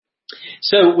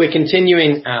So we're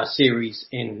continuing our series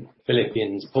in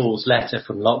Philippians, Paul's letter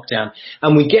from lockdown.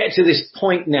 And we get to this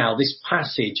point now. This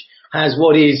passage has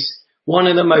what is one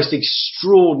of the most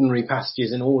extraordinary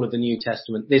passages in all of the New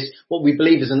Testament. This, what we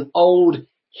believe is an old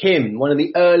hymn, one of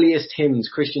the earliest hymns,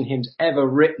 Christian hymns ever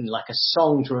written, like a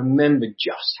song to remember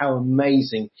just how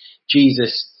amazing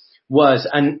Jesus was.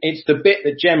 And it's the bit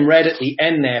that Jem read at the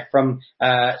end there from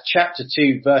chapter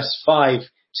 2, verse 5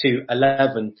 to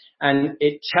 11. And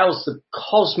it tells the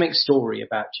cosmic story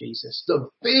about Jesus, the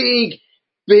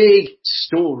big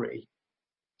story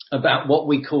about what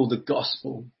we call the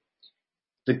gospel,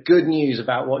 the good news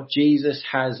about what Jesus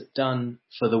has done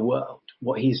for the world,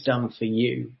 what he's done for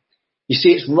you. You see,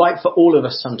 it's right for all of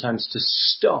us sometimes to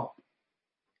stop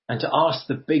and to ask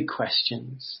the big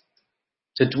questions,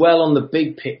 to dwell on the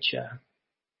big picture,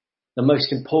 the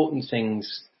most important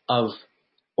things of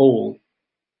all.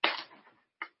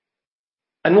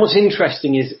 And what's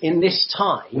interesting is in this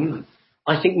time,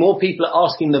 I think more people are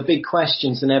asking the big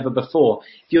questions than ever before.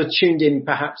 If you're tuned in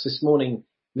perhaps this morning,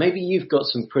 maybe you've got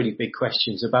some pretty big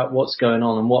questions about what's going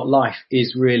on and what life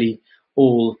is really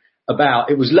all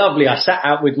about. It was lovely. I sat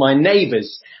out with my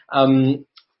neighbours on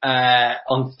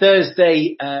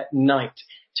Thursday night,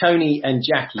 Tony and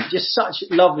Jackie, just such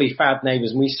lovely fab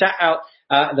neighbours. And we sat out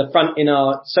at the front in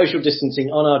our social distancing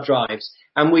on our drives.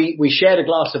 And we shared a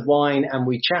glass of wine and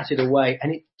we chatted away,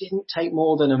 and it didn't take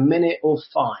more than a minute or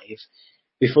five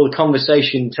before the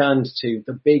conversation turned to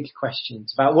the big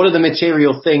questions about what are the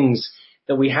material things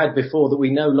that we had before that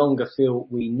we no longer feel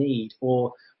we need,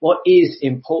 or what is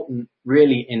important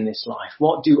really in this life?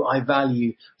 What do I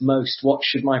value most? What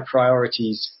should my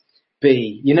priorities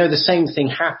be? You know, the same thing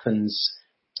happens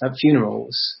at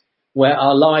funerals where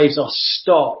our lives are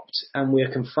stopped and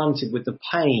we're confronted with the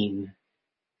pain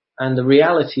and the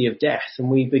reality of death. And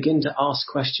we begin to ask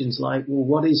questions like, well,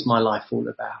 what is my life all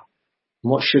about?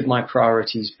 And what should my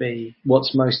priorities be?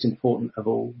 What's most important of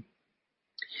all?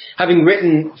 Having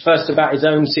written first about his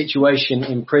own situation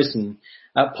in prison,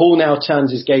 Paul now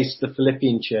turns his gaze to the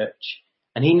Philippian church.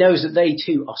 And he knows that they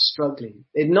too are struggling.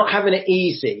 They're not having it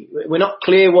easy. We're not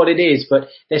clear what it is, but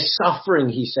they're suffering,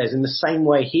 he says, in the same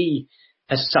way he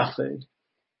has suffered.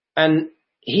 And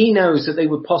he knows that they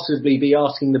would possibly be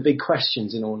asking the big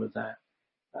questions in all of that.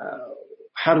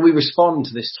 How do we respond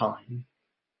to this time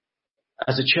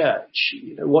as a church?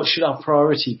 You know, what should our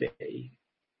priority be?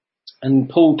 And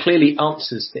Paul clearly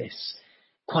answers this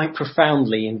quite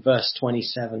profoundly in verse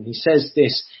 27. He says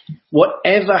this: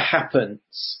 whatever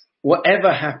happens,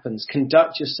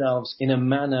 conduct yourselves in a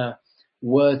manner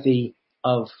worthy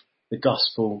of the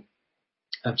gospel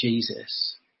of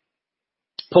Jesus.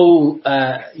 Paul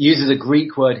uses a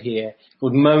Greek word here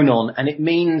called monon, and it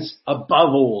means above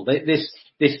all. This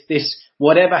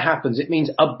whatever happens, it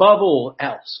means above all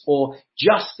else, or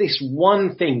just this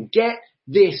one thing. Get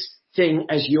this thing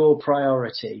as your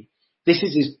priority. This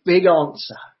is his big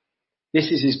answer.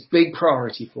 This is his big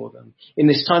priority for them. In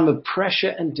this time of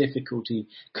pressure and difficulty,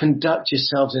 conduct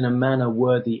yourselves in a manner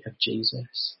worthy of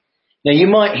Jesus. Now you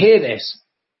might hear this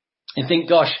and think,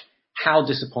 gosh, how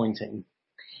disappointing.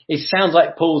 It sounds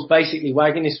like Paul's basically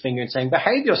wagging his finger and saying,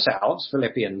 behave yourselves,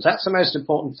 Philippians. That's the most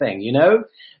important thing, you know?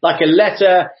 Like a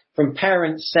letter from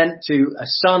parents sent to a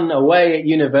son away at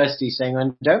university saying,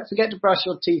 and don't forget to brush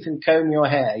your teeth and comb your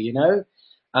hair, you know?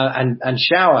 And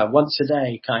shower once a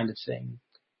day kind of thing.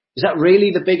 Is that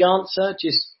really the big answer?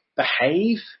 Just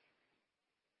behave?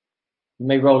 You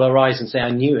may roll our eyes and say,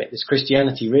 I knew it. This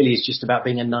Christianity really is just about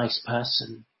being a nice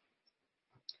person.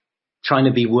 Trying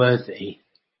to be worthy.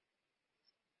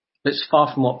 But it's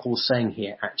far from what Paul's saying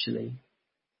here, actually.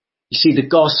 You see, the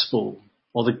gospel,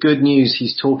 or the good news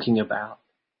he's talking about,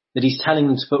 that he's telling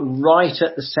them to put right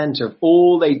at the center of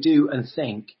all they do and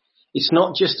think. It's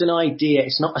not just an idea.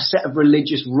 It's not a set of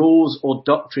religious rules or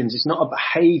doctrines. It's not a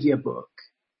behavior book.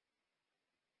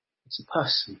 It's a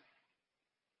person.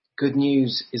 Good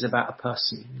news is about a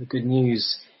person. The good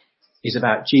news is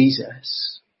about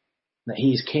Jesus, that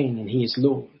he is King and he is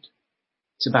Lord.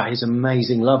 It's about his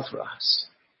amazing love for us.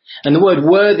 And the word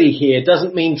worthy here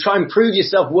doesn't mean try and prove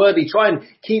yourself worthy, try and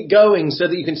keep going so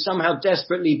that you can somehow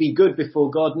desperately be good before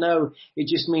God. No, it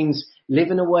just means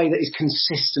live in a way that is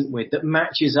consistent with, that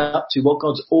matches up to what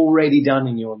God's already done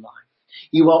in your life.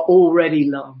 You are already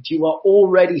loved. You are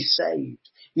already saved.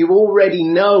 You already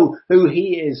know who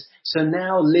he is. So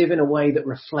now live in a way that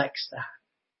reflects that.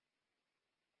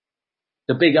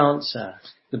 The big answer,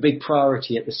 the big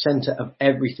priority at the center of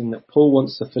everything that Paul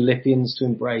wants the Philippians to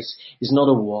embrace is not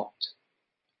a what,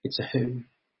 it's a who.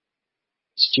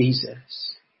 It's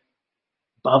Jesus.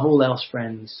 Above all else,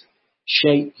 friends,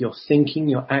 shape your thinking,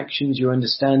 your actions, your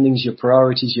understandings, your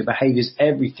priorities, your behaviors,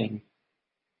 everything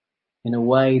in a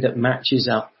way that matches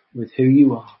up with who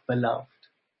you are, beloved,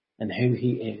 and who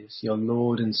he is, your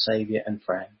Lord and Saviour and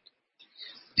friend.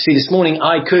 You see, this morning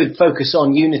I could focus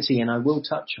on unity, and I will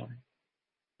touch on it.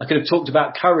 I could have talked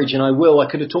about courage, and I will. I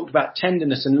could have talked about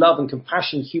tenderness and love and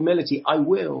compassion, humility. I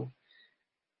will.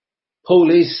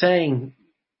 Paul is saying,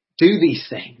 do these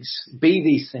things, be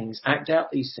these things, act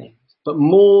out these things. But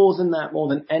more than that, more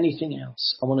than anything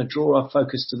else, I want to draw our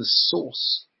focus to the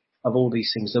source of all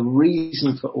these things, the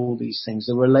reason for all these things,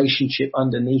 the relationship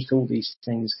underneath all these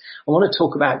things. I want to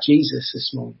talk about Jesus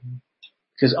this morning,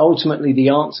 because ultimately the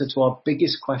answer to our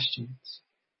biggest questions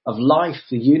of life,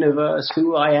 the universe,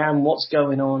 who I am, what's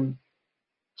going on,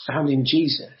 found in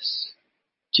Jesus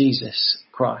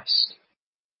Christ.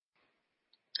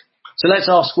 So let's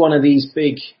ask one of these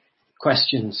big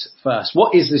questions first.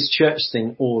 What is this church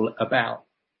thing all about?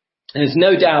 And there's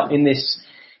no doubt in this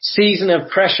season of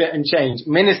pressure and change,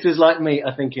 ministers like me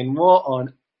are thinking, what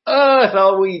on earth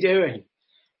are we doing?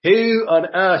 Who on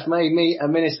earth made me a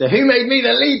minister? Who made me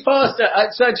the lead pastor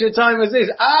at such a time as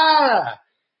this?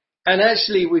 And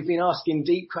actually, we've been asking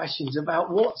deep questions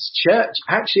about what's church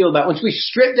actually all about. Once we've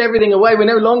stripped everything away, we're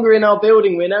no longer in our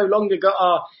building. We're no longer got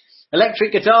our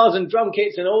electric guitars and drum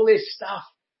kits and all this stuff.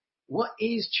 What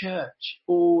is church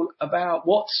all about?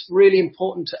 What's really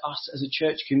important to us as a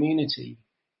church community?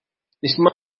 This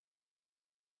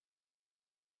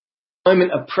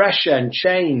moment of pressure and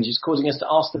change is causing us to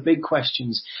ask the big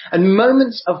questions. And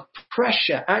moments of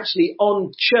pressure actually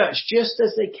on church, just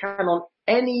as they can on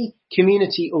any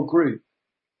community or group,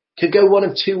 could go one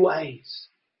of two ways.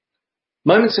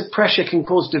 Moments of pressure can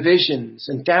cause divisions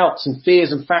and doubts and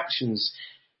fears and factions.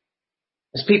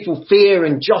 As people fear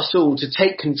and jostle to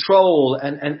take control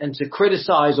and to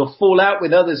criticize or fall out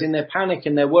with others in their panic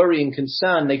and their worry and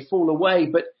concern, they fall away.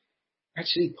 But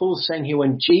actually, Paul's saying here,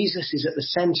 when Jesus is at the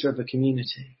center of a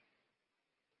community,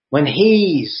 when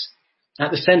he's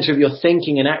at the center of your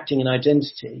thinking and acting and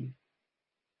identity,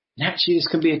 and actually this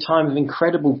can be a time of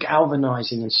incredible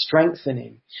galvanizing and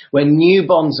strengthening, where new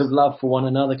bonds of love for one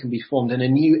another can be formed and a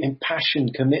new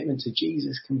impassioned commitment to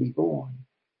Jesus can be born,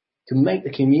 can make the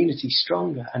community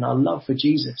stronger and our love for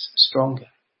Jesus stronger.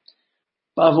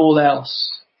 Above all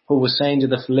else, Paul was saying to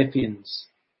the Philippians,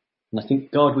 and I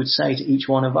think God would say to each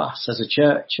one of us as a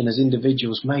church and as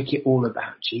individuals, make it all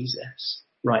about Jesus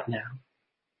right now.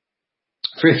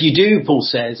 For if you do, Paul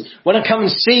says, when I come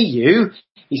and see you,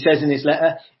 he says in his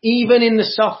letter, even in the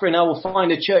suffering, I will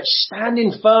find a church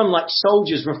standing firm like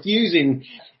soldiers, refusing.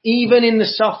 Even in the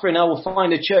suffering, I will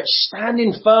find a church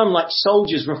standing firm like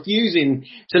soldiers, refusing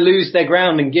to lose their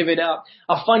ground and give it up.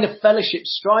 I'll find a fellowship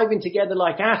striving together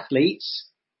like athletes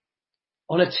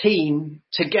on a team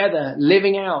together,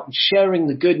 living out and sharing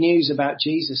the good news about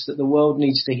Jesus that the world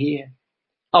needs to hear.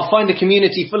 I'll find a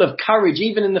community full of courage,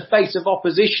 even in the face of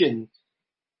opposition.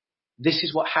 This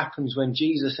is what happens when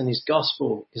Jesus and his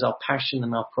gospel is our passion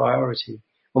and our priority.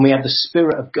 When we have the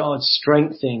Spirit of God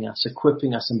strengthening us,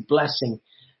 equipping us and blessing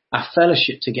our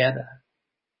fellowship together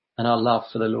and our love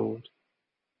for the Lord.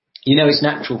 You know, it's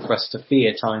natural for us to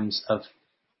fear times of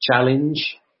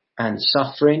challenge and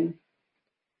suffering.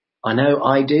 I know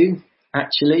I do,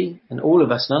 actually, and all of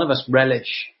us, none of us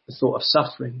relish the thought of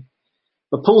suffering.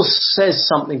 But Paul says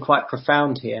something quite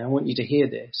profound here. I want you to hear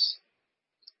this.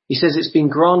 He says it's been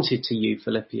granted to you,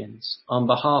 Philippians, on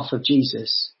behalf of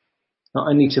Jesus, not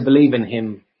only to believe in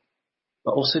him,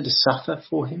 but also to suffer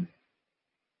for him.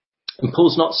 And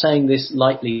Paul's not saying this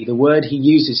lightly. The word he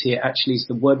uses here actually is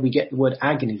the word we get the word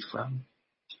agony from.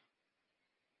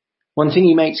 One thing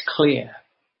he makes clear,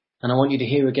 and I want you to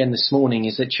hear again this morning,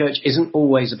 is that church isn't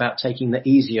always about taking the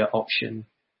easier option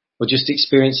or just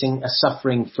experiencing a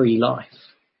suffering-free life.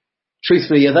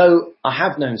 Truthfully, although I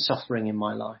have known suffering in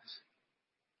my life,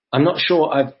 I'm not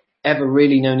sure I've ever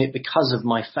really known it because of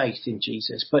my faith in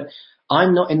Jesus, but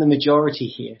I'm not in the majority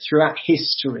here. Throughout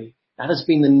history, that has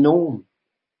been the norm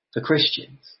for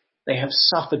Christians. They have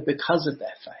suffered because of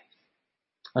their faith.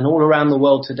 And all around the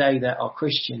world today, there are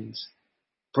Christians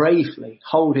bravely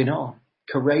holding on,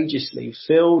 courageously,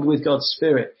 filled with God's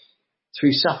Spirit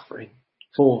through suffering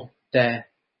for their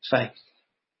faith.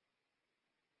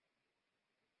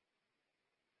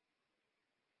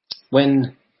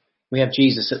 When we have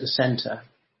Jesus at the center,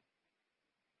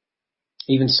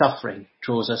 even suffering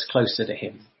draws us closer to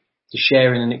him, to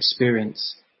share in an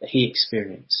experience that he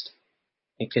experienced.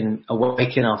 It can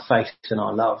awaken our faith and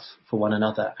our love for one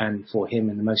another and for him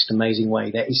in the most amazing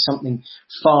way. There is something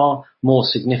far more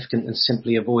significant than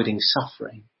simply avoiding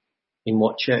suffering in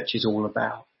what church is all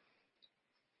about.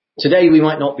 Today we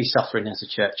might not be suffering as a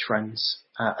church, friends.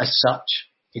 as such.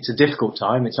 It's a difficult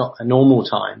time. It's not a normal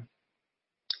time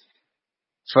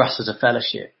for us as a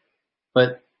fellowship.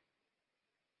 But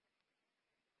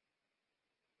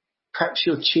perhaps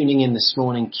you're tuning in this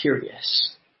morning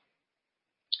curious.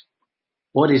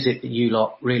 What is it that you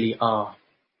lot really are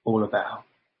all about?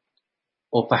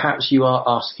 Or perhaps you are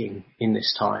asking in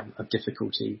this time of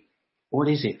difficulty, what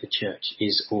is it the church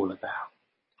is all about?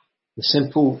 The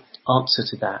simple answer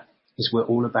to that is we're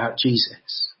all about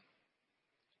Jesus.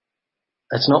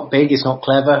 It's not big, it's not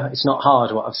clever, it's not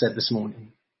hard what I've said this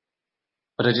morning.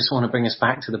 But I just want to bring us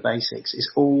back to the basics.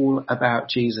 It's all about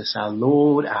Jesus, our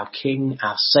Lord, our King,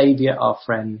 our Saviour, our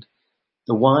friend.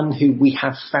 The one who we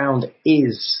have found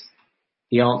is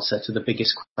the answer to the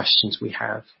biggest questions we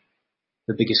have.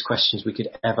 The biggest questions we could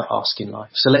ever ask in life.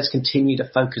 So let's continue to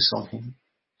focus on him.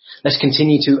 Let's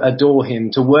continue to adore him,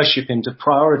 to worship him, to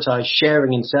prioritize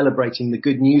sharing and celebrating the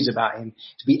good news about him,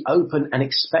 to be open and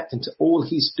expectant to all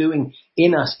he's doing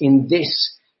in us in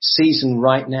this season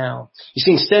right now. You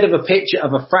see, instead of a picture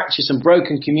of a fractious and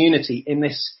broken community in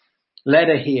this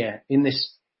letter here, in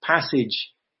this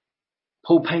passage,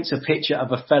 Paul paints a picture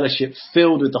of a fellowship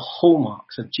filled with the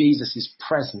hallmarks of Jesus'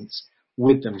 presence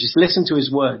with them. Just listen to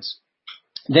his words.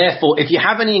 Therefore, if you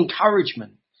have any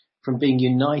encouragement from being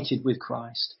united with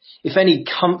Christ, if any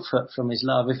comfort from his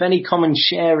love, if any common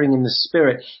sharing in the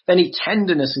Spirit, if any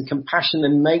tenderness and compassion,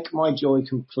 then make my joy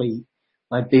complete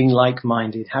by being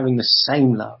like-minded, having the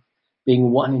same love, being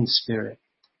one in spirit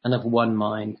and of one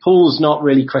mind. Paul's not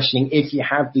really questioning if you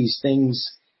have these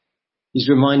things. He's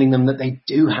reminding them that they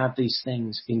do have these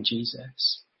things in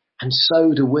Jesus. And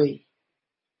so do we.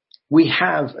 We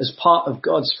have, as part of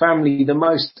God's family, the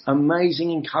most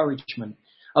amazing encouragement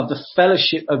of the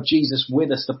fellowship of Jesus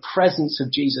with us, the presence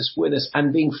of Jesus with us,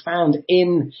 and being found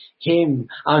in him,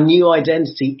 our new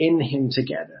identity in him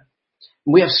together.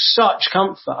 We have such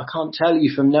comfort, I can't tell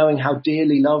you, from knowing how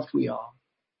dearly loved we are,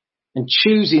 and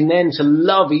choosing then to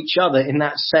love each other in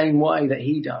that same way that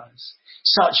he does.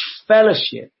 Such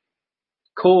fellowship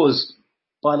caused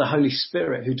by the Holy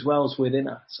Spirit who dwells within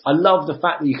us. I love the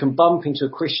fact that you can bump into a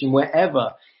Christian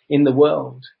wherever in the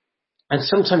world. And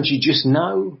sometimes you just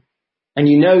know, and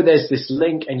you know there's this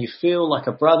link, and you feel like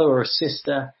a brother or a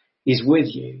sister is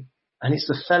with you. And it's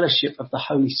the fellowship of the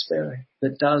Holy Spirit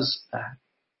that does that.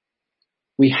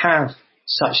 We have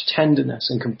such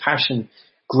tenderness and compassion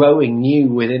growing new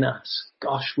within us.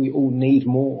 Gosh, we all need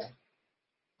more.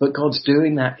 But God's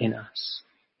doing that in us.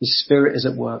 His Spirit is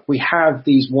at work. We have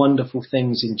these wonderful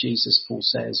things in Jesus, Paul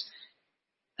says.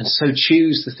 And so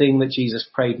choose the thing that Jesus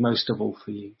prayed most of all for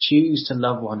you. Choose to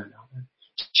love one another.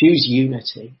 Choose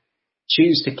unity.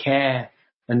 Choose to care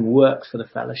and work for the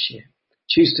fellowship.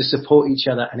 Choose to support each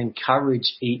other and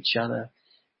encourage each other.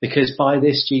 Because by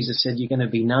this, Jesus said, you're going to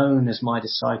be known as my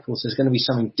disciples. There's going to be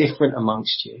something different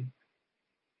amongst you.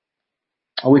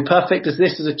 Are we perfect as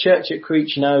this as a church at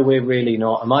Creech? No, we're really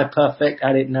not. Am I perfect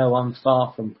at it? No, I'm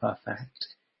far from perfect.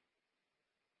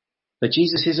 But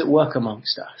Jesus is at work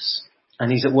amongst us.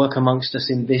 And he's at work amongst us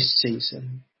in this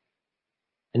season.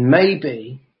 And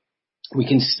maybe we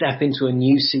can step into a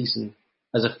new season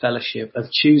as a fellowship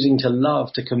of choosing to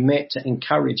love, to commit, to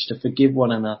encourage, to forgive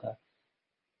one another.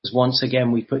 As once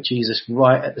again, we put Jesus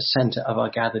right at the center of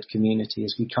our gathered community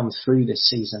as we come through this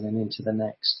season and into the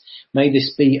next. May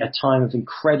this be a time of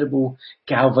incredible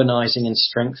galvanizing and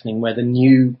strengthening where the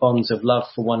new bonds of love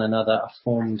for one another are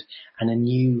formed and a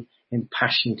new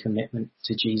impassioned commitment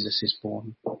to Jesus is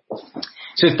born.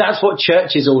 So if that's what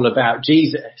church is all about,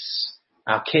 Jesus,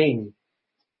 our King,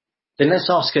 then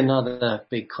let's ask another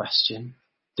big question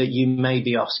that you may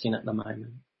be asking at the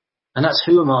moment. And that's,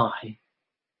 who am I?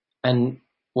 And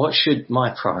what should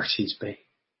my priorities be?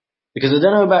 Because I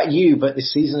don't know about you, but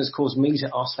this season has caused me to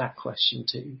ask that question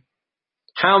too.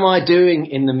 How am I doing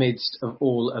in the midst of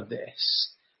all of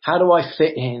this? How do I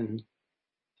fit in?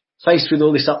 Faced with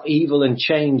all this upheaval and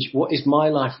change, what is my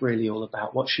life really all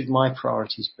about? What should my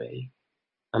priorities be?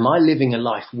 Am I living a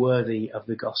life worthy of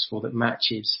the gospel that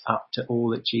matches up to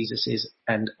all that Jesus is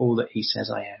and all that he says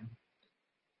I am?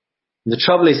 And the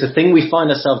trouble is, the thing we find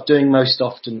ourselves doing most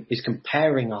often is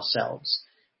comparing ourselves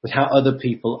with how other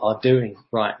people are doing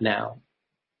right now.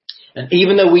 And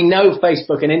even though we know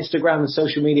Facebook and Instagram and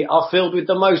social media are filled with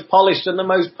the most polished and the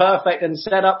most perfect and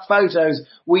set up photos,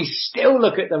 we still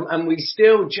look at them and we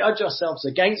still judge ourselves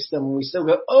against them. And we still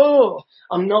go, oh,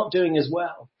 I'm not doing as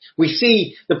well. We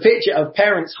see the picture of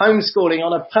parents homeschooling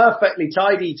on a perfectly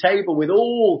tidy table with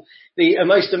all the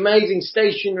most amazing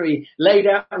stationery laid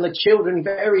out and the children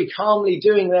very calmly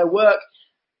doing their work.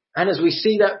 And as we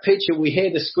see that picture, we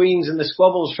hear the screams and the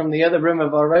squabbles from the other room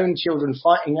of our own children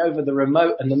fighting over the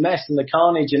remote and the mess and the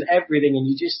carnage and everything. And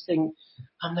you just think,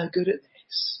 I'm no good at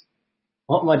this.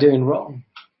 What am I doing wrong?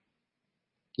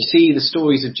 You see the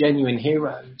stories of genuine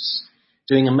heroes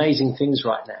doing amazing things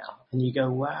right now, and you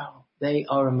go, wow, they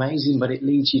are amazing, but it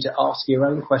leads you to ask your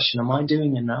own question, am I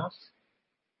doing enough?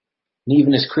 And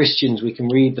even as Christians, we can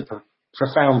read the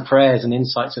profound prayers and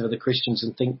insights of other Christians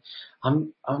and think,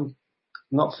 I'm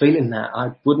not feeling that.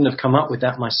 I wouldn't have come up with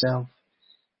that myself.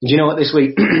 And do you know what, this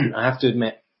week, I have to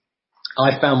admit,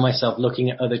 I found myself looking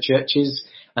at other churches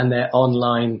and their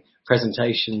online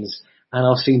presentations, and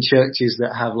I've seen churches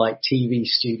that have like TV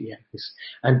studios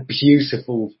and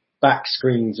beautiful back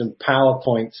screens and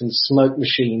PowerPoints and smoke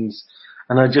machines.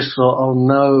 And I just thought, oh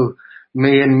no,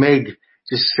 me and Mig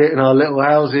just sit in our little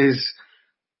houses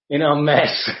in our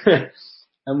mess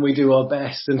and we do our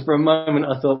best. And for a moment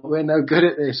I thought, we're no good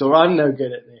at this, or I'm no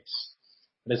good at this.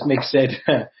 But as Mig said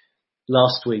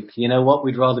last week, you know what?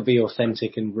 We'd rather be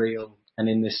authentic and real and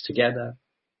in this together.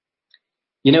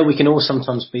 You know, we can all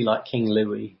sometimes be like King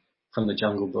Louis from the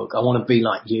Jungle Book. I want to be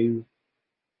like you.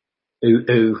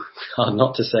 Ooh, hard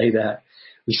not to say that.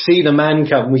 We see the man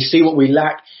come, we see what we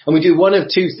lack, and we do one of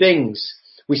two things.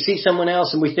 We see someone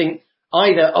else and we think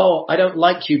either, oh, I don't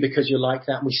like you because you're like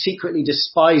that, and we secretly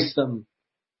despise them.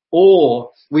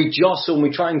 Or we jostle and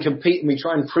we try and compete and we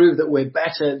try and prove that we're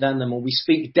better than them, or we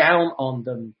speak down on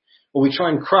them, or we try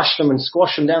and crush them and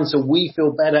squash them down so we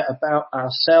feel better about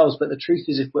ourselves. But the truth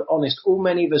is, if we're honest, all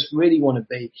many of us really want to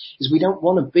be is we don't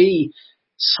want to be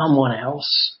someone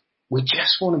else. We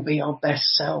just want to be our best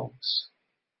selves.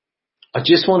 I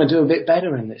just want to do a bit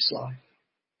better in this life.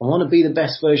 I want to be the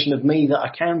best version of me that I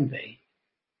can be.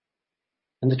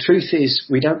 And the truth is,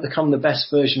 we don't become the best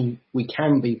version we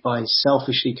can be by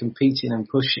selfishly competing and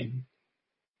pushing,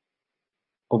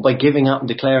 or by giving up and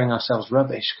declaring ourselves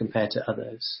rubbish compared to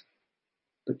others.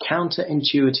 But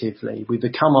counterintuitively, we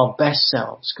become our best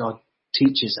selves, God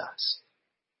teaches us,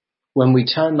 when we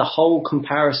turn the whole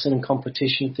comparison and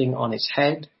competition thing on its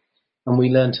head, and we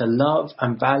learn to love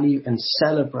and value and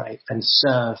celebrate and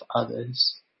serve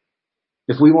others.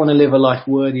 If we want to live a life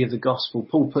worthy of the gospel,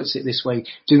 Paul puts it this way: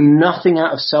 do nothing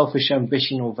out of selfish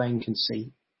ambition or vain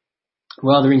conceit.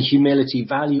 Rather, in humility,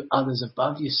 value others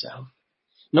above yourself.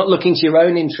 Not looking to your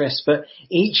own interests, but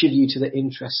each of you to the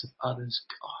interests of others.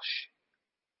 Gosh.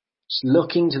 It's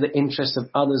looking to the interests of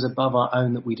others above our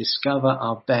own that we discover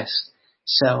our best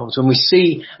selves. When we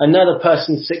see another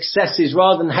person's successes,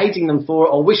 rather than hating them for it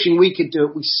or wishing we could do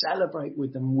it, we celebrate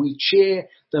with them. We cheer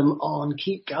them on.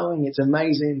 Keep going. It's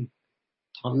amazing.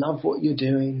 I love what you're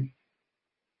doing.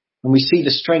 And we see the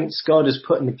strengths God has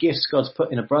put in, the gifts God's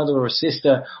put in a brother or a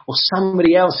sister or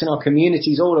somebody else in our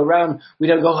communities all around. We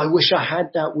don't go, I wish I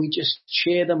had that. We just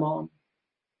cheer them on.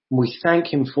 And we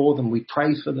thank him for them. We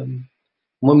pray for them.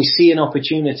 And when we see an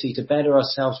opportunity to better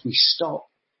ourselves, we stop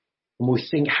and we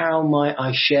think, how might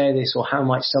I share this, or how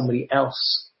might somebody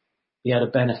else be able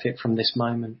to benefit from this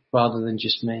moment rather than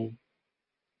just me?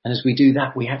 And as we do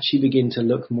that, we actually begin to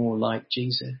look more like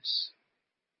Jesus.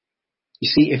 You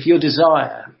see, if your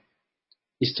desire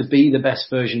is to be the best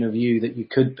version of you that you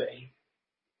could be,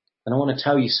 then I want to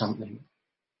tell you something.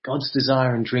 God's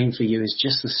desire and dream for you is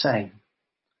just the same.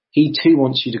 He too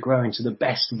wants you to grow into the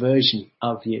best version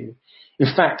of you. In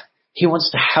fact, he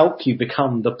wants to help you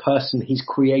become the person he's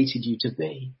created you to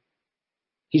be.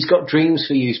 He's got dreams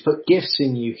for you. He's put gifts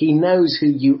in you. He knows who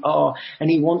you are, and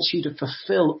he wants you to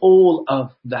fulfill all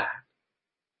of that.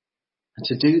 And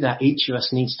to do that, each of us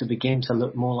needs to begin to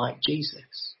look more like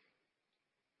Jesus.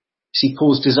 See,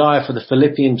 Paul's desire for the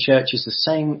Philippian church is the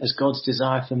same as God's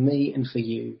desire for me and for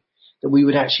you, that we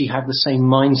would actually have the same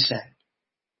mindset,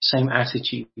 same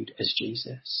attitude as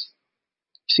Jesus.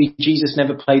 See, Jesus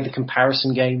never played the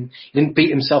comparison game. He didn't beat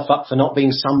himself up for not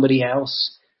being somebody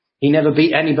else. He never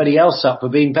beat anybody else up for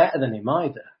being better than him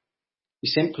either. He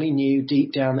simply knew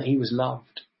deep down that he was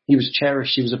loved. He was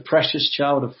cherished. He was a precious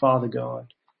child of Father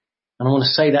God. And I want to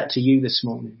say that to you this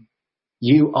morning.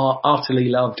 You are utterly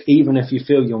loved, even if you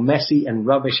feel you're messy and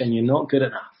rubbish and you're not good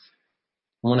enough.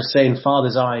 I want to say, in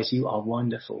Father's eyes, you are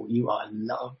wonderful. You are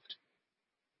loved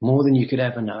more than you could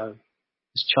ever know,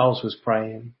 as Charles was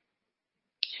praying.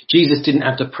 Jesus didn't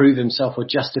have to prove himself or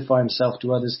justify himself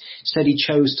to others. Instead, he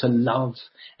chose to love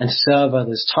and serve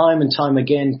others time and time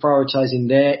again, prioritizing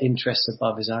their interests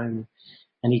above his own.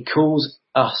 And he calls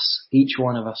us, each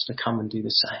one of us, to come and do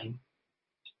the same.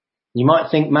 You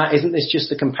might think, Matt, isn't this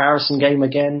just a comparison game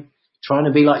again? Trying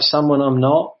to be like someone I'm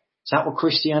not? Is that what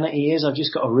Christianity is? I've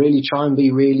just got to really try and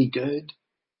be really good.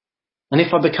 And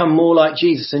if I become more like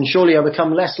Jesus, then surely I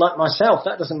become less like myself.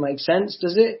 That doesn't make sense,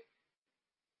 does it?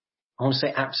 I want to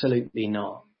say absolutely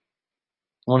not.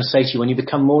 I want to say to you, when you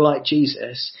become more like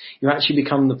Jesus, you actually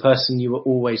become the person you were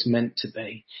always meant to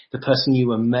be, the person you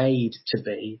were made to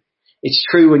be. It's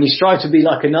true, when you strive to be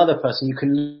like another person, you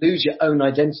can lose your own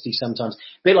identity sometimes.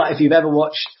 A bit like if you've ever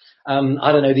watched,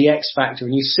 The X Factor,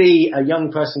 and you see a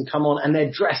young person come on and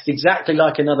they're dressed exactly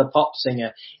like another pop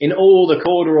singer in all the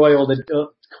corduroy or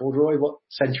corduroy, what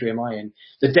century am I in?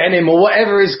 The denim or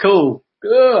whatever is cool.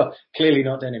 Ugh, clearly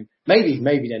not denim. Maybe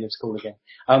denim's cool again.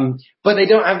 But they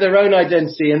don't have their own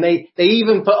identity, and they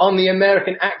even put on the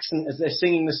American accent as they're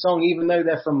singing the song, even though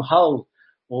they're from Hull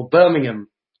or Birmingham.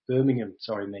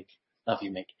 Sorry, Mick. Love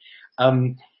you, Mick.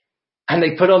 And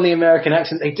they put on the American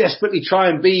accent. They desperately try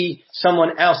and be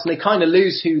someone else, and they kind of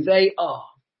lose who they are.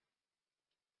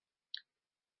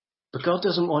 But God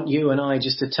doesn't want you and I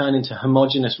just to turn into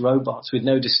homogenous robots with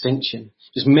no distinction,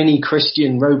 just mini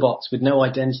Christian robots with no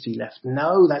identity left.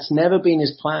 No, that's never been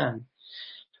his plan.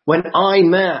 When I,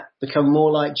 Matt, become more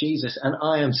like Jesus, and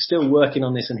I am still working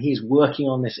on this, and he's working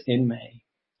on this in me,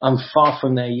 I'm far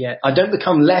from there yet. I don't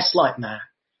become less like Matt.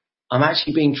 I'm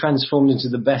actually being transformed into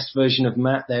the best version of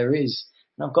Matt there is.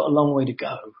 And I've got a long way to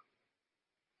go.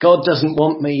 God doesn't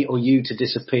want me or you to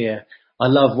disappear. I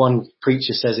love one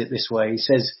preacher says it this way. He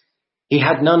says, he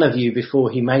had none of you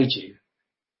before he made you,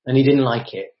 and he didn't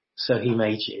like it, so he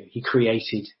made you. He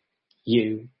created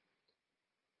you.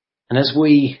 And as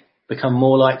we become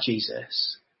more like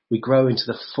Jesus, we grow into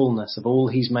the fullness of all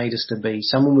he's made us to be,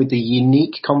 someone with the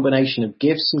unique combination of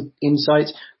gifts and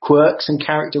insights, quirks and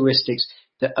characteristics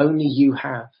that only you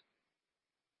have.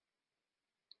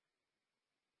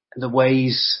 The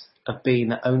ways of being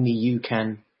that only you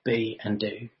can be and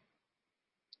do,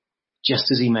 just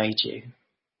as he made you.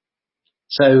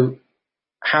 So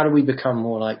how do we become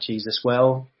more like Jesus?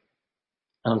 Well,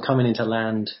 and I'm coming into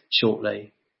land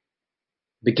shortly,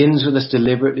 begins with us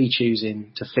deliberately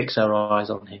choosing to fix our eyes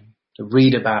on him, to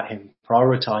read about him,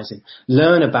 prioritize him,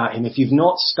 learn about him. If you've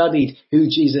not studied who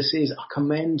Jesus is, I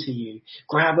commend to you,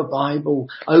 grab a Bible,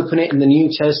 open it in the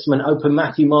New Testament, open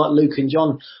Matthew, Mark, Luke and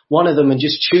John, one of them, and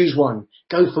just choose one.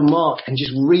 Go for Mark and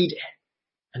just read it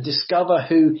and discover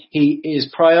who he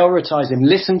is. Prioritize him,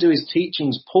 listen to his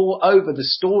teachings, pore over the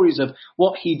stories of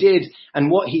what he did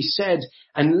and what he said,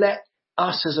 and let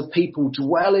us as a people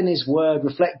dwell in his word,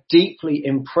 reflect deeply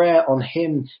in prayer on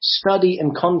him, study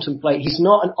and contemplate. He's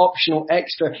not an optional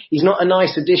extra. He's not a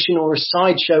nice addition or a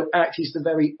sideshow act. He's the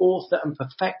very author and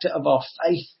perfecter of our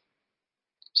faith.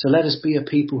 So let us be a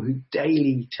people who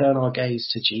daily turn our gaze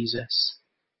to Jesus.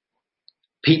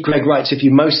 Pete Greig writes, if you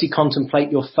mostly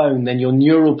contemplate your phone, then your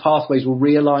neural pathways will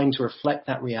realign to reflect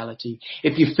that reality.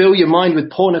 If you fill your mind with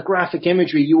pornographic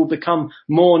imagery, you will become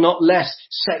more, not less,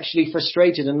 sexually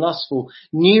frustrated and lustful.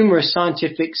 Numerous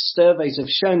scientific surveys have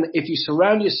shown that if you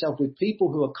surround yourself with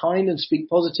people who are kind and speak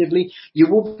positively, you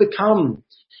will become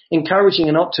encouraging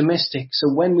and optimistic.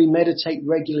 So when we meditate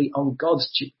regularly on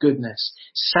God's goodness,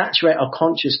 saturate our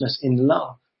consciousness in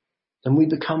love, then we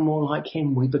become more like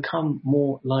him. We become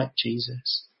more like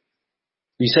Jesus.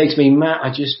 You say to me, Matt,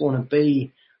 I just want to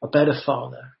be a better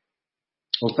father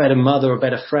or a better mother or a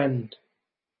better friend.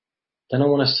 Then I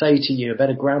want to say to you, a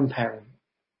better grandparent,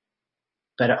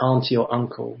 better auntie or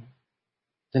uncle.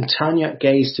 Then turn your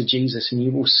gaze to Jesus and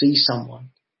you will see someone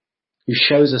who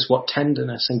shows us what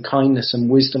tenderness and kindness and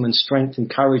wisdom and strength and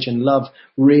courage and love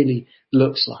really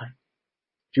looks like.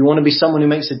 If you want to be someone who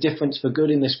makes a difference for good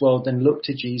in this world, then look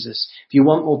to Jesus. If you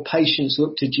want more patience,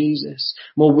 look to Jesus.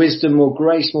 More wisdom, more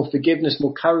grace, more forgiveness,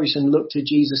 more courage, then look to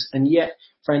Jesus. And yet,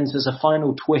 friends, there's a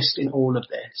final twist in all of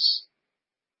this.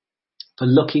 For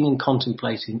looking and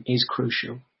contemplating is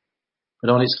crucial.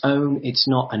 But on its own, it's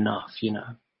not enough, you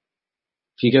know.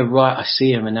 If you go, right, I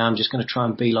see him and now I'm just going to try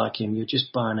and be like him, you'll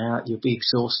just burn out, you'll be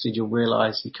exhausted, you'll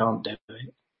realize you can't do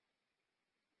it.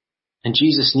 And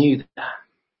Jesus knew that.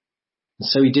 And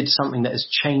so he did something that has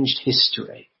changed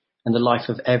history and the life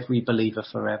of every believer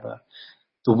forever.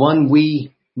 The one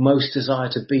we most desire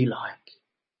to be like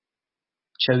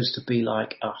chose to be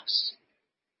like us.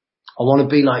 I want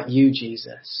to be like you,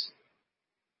 Jesus.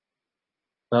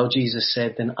 Well, Jesus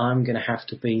said, then I'm going to have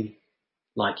to be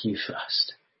like you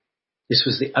first. This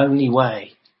was the only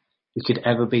way we could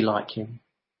ever be like him.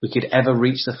 We could ever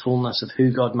reach the fullness of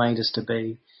who God made us to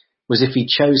be. Was if he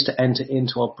chose to enter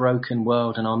into our broken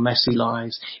world and our messy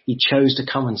lives. He chose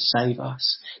to come and save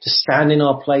us, to stand in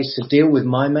our place, to deal with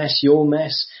my mess, your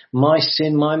mess, my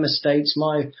sin, my mistakes,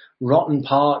 my rotten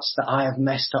parts that I have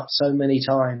messed up so many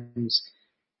times.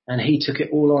 And he took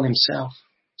it all on himself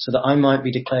so that I might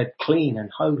be declared clean and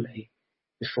holy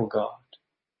before God.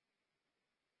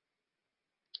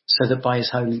 So that by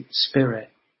his Holy Spirit,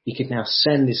 he could now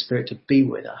send his Spirit to be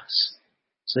with us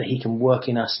so that he can work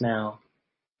in us now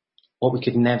what we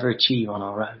could never achieve on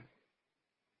our own.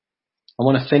 I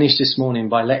want to finish this morning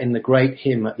by letting the great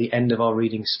hymn at the end of our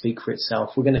reading speak for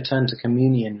itself. We're going to turn to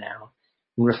communion now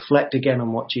and reflect again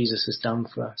on what Jesus has done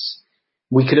for us.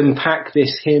 We could unpack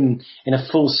this hymn in a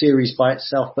full series by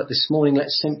itself, but this morning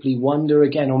let's simply wonder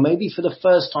again, or maybe for the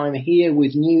first time hear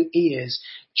with new ears,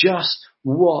 just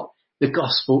what the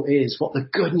gospel is, what the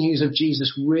good news of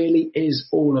Jesus really is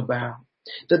all about.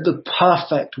 That the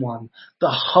perfect one,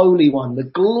 the holy one, the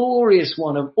glorious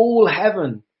one of all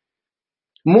heaven,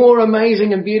 more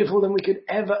amazing and beautiful than we could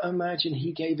ever imagine,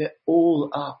 he gave it all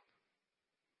up.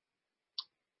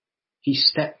 He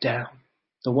stepped down,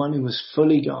 the one who was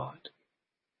fully God,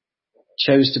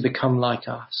 chose to become like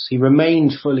us. He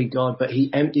remained fully God, but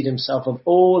he emptied himself of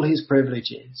all his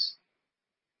privileges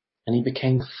and he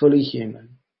became fully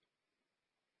human.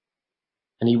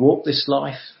 And he walked this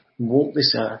life, walked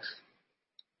this earth,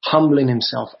 humbling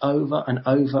himself over and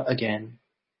over again,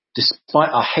 despite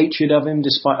our hatred of him,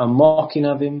 despite our mocking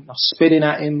of him, our spitting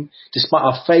at him, despite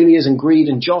our failures and greed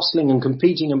and jostling and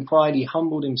competing and pride, he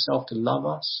humbled himself to love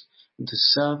us and to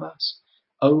serve us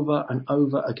over and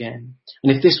over again.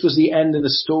 And if this was the end of the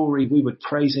story, we would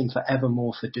praise him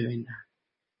forevermore for doing that.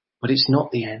 But it's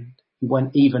not the end. He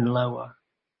went even lower.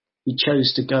 He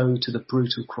chose to go to the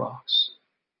brutal cross.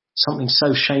 Something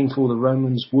so shameful the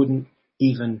Romans wouldn't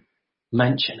even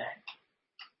mention it.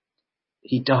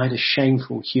 He died a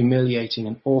shameful, humiliating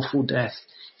and awful death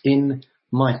in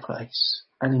my place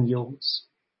and in yours.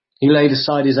 He laid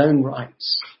aside his own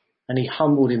rights and he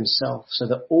humbled himself so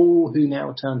that all who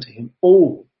now turn to him,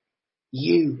 all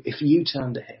you, if you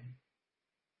turn to him,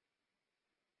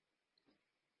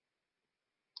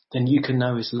 then you can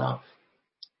know his love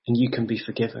and you can be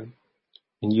forgiven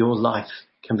and your life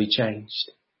can be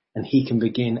changed and he can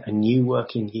begin a new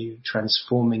work in you,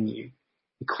 transforming you,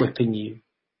 equipping you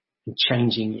and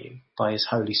changing you by his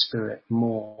Holy Spirit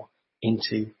more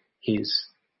into his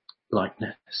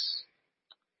likeness.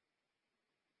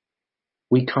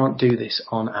 We can't do this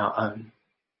on our own,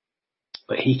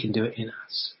 but he can do it in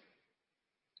us.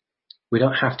 We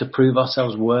don't have to prove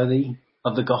ourselves worthy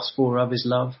of the gospel or of his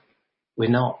love. We're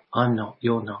not. I'm not.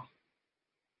 You're not.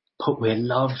 But we're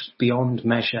loved beyond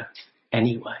measure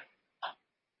anyway.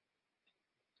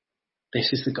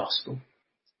 This is the gospel,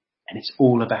 and it's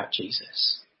all about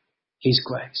Jesus. His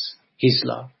grace, his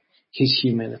love, his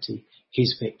humility,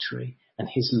 his victory, and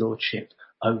his lordship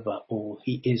over all.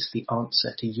 He is the answer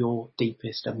to your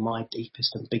deepest and my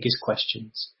deepest and biggest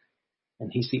questions.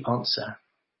 And he's the answer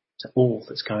to all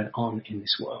that's going on in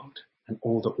this world and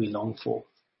all that we long for,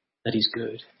 that is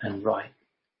good and right.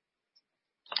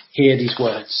 Hear these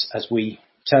words as we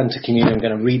turn to communion. I'm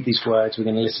going to read these words. We're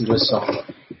going to listen to a song.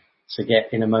 So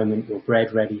get in a moment your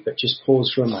bread ready, but just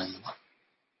pause for a moment.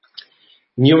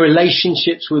 In your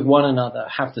relationships with one another,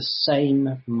 have the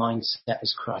same mindset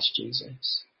as Christ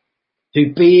Jesus,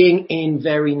 who being in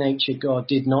very nature God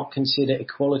did not consider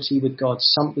equality with God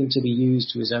something to be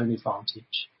used to his own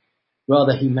advantage.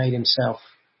 Rather, he made himself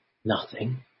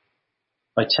nothing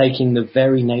by taking the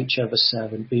very nature of a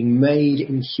servant, being made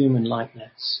in human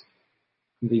likeness,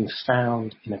 and being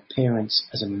found in appearance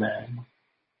as a man.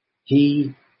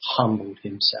 He humbled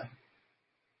himself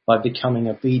by becoming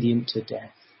obedient to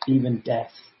death, even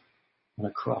death on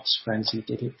a cross. Friends, he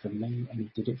did it for me and he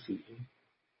did it for you.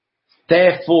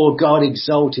 Therefore, God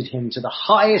exalted him to the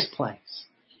highest place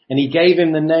and he gave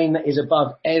him the name that is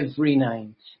above every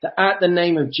name, that at the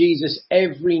name of Jesus,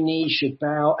 every knee should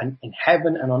bow, and in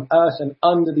heaven and on earth and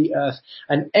under the earth,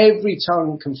 and every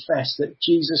tongue confess that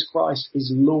Jesus Christ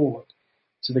is Lord,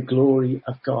 to the glory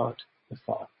of God the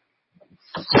Father.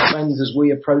 Friends, as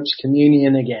we approach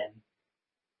communion again,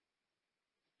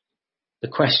 the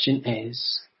question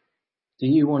is, do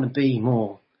you want to be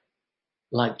more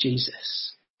like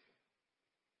Jesus?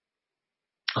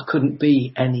 I couldn't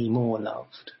be any more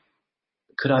loved.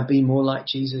 Could I be more like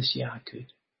Jesus? Yeah, I could.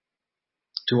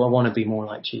 Do I want to be more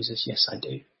like Jesus? Yes, I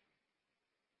do.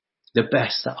 The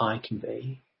best that I can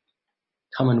be.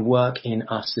 Come and work in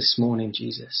us this morning,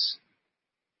 Jesus.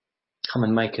 Come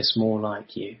and make us more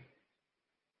like you.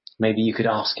 Maybe you could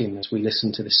ask him as we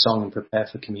listen to this song and prepare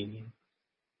for communion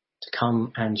to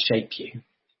come and shape you,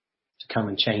 to come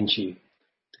and change you,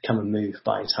 to come and move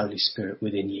by his Holy Spirit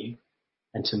within you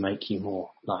and to make you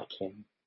more like him.